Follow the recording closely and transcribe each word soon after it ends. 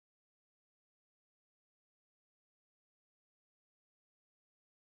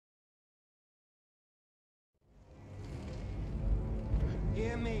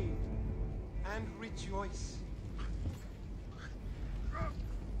Hear me and rejoice.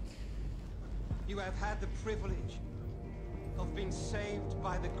 You have had the privilege of being saved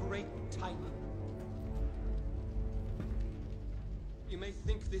by the great Titan. You may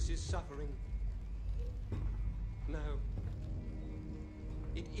think this is suffering. No.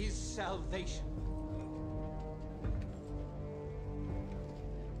 It is salvation.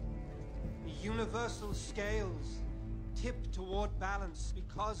 The universal scales tip toward balance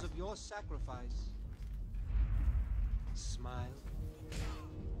because of your sacrifice. Smile.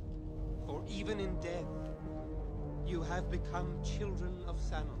 For even in death, you have become children of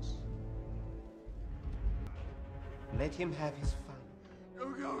Thanos. Let him have his fun.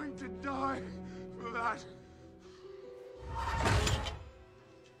 You're going to die for that.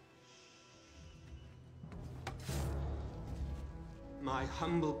 My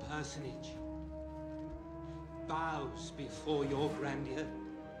humble personage bows before your grandeur.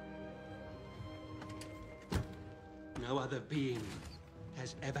 No other being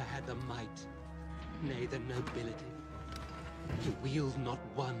has ever had the might, nay, the nobility. You wield not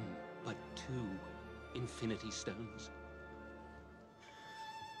one, but two Infinity Stones.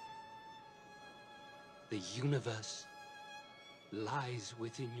 The universe lies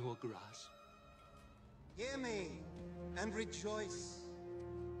within your grasp. Hear me and rejoice.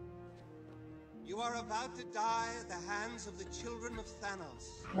 You are about to die at the hands of the children of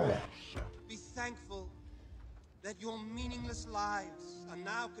Thanos. Be thankful that your meaningless lives are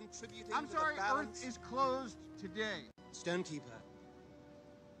now contributing to the balance. Earth is closed today. Stonekeeper,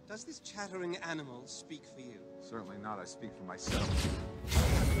 does this chattering animal speak for you? Certainly not. I speak for myself.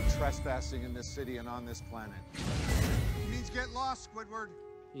 I've been trespassing in this city and on this planet. He means get lost, Squidward.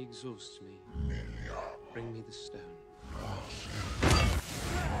 He exhausts me. Bring me the stone.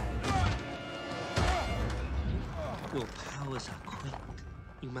 Your powers are quaint.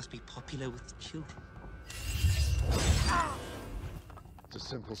 You must be popular with the children. It's a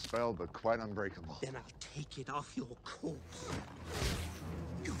simple spell, but quite unbreakable. Then I'll take it off your corpse.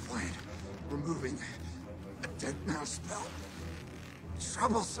 You plan removing a dead mouse spell?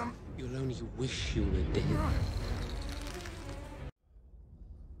 Troublesome. You'll only wish you were dead.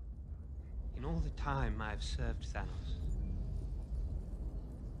 In all the time I've served Thanos,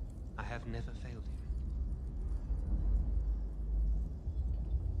 I have never failed him.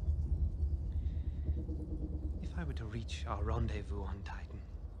 If I were to reach our rendezvous on Titan,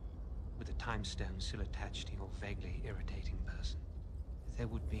 with the time stone still attached to your vaguely irritating person, there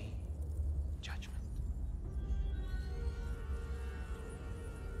would be judgment.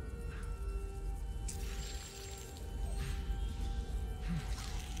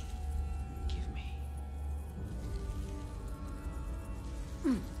 Give me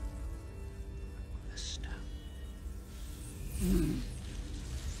the stone.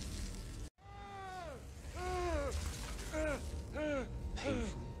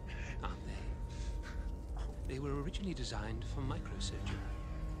 Painful, aren't they? They were originally designed for microsurgery.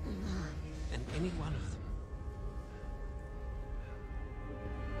 And any one of them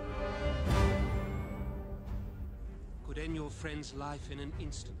could end your friend's life in an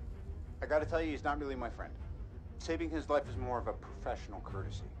instant. I gotta tell you, he's not really my friend. Saving his life is more of a professional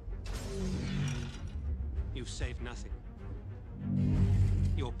courtesy. You've saved nothing.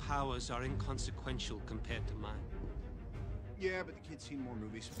 Your powers are inconsequential compared to mine. Yeah, but the kid's seen more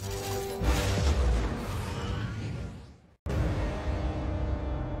movies.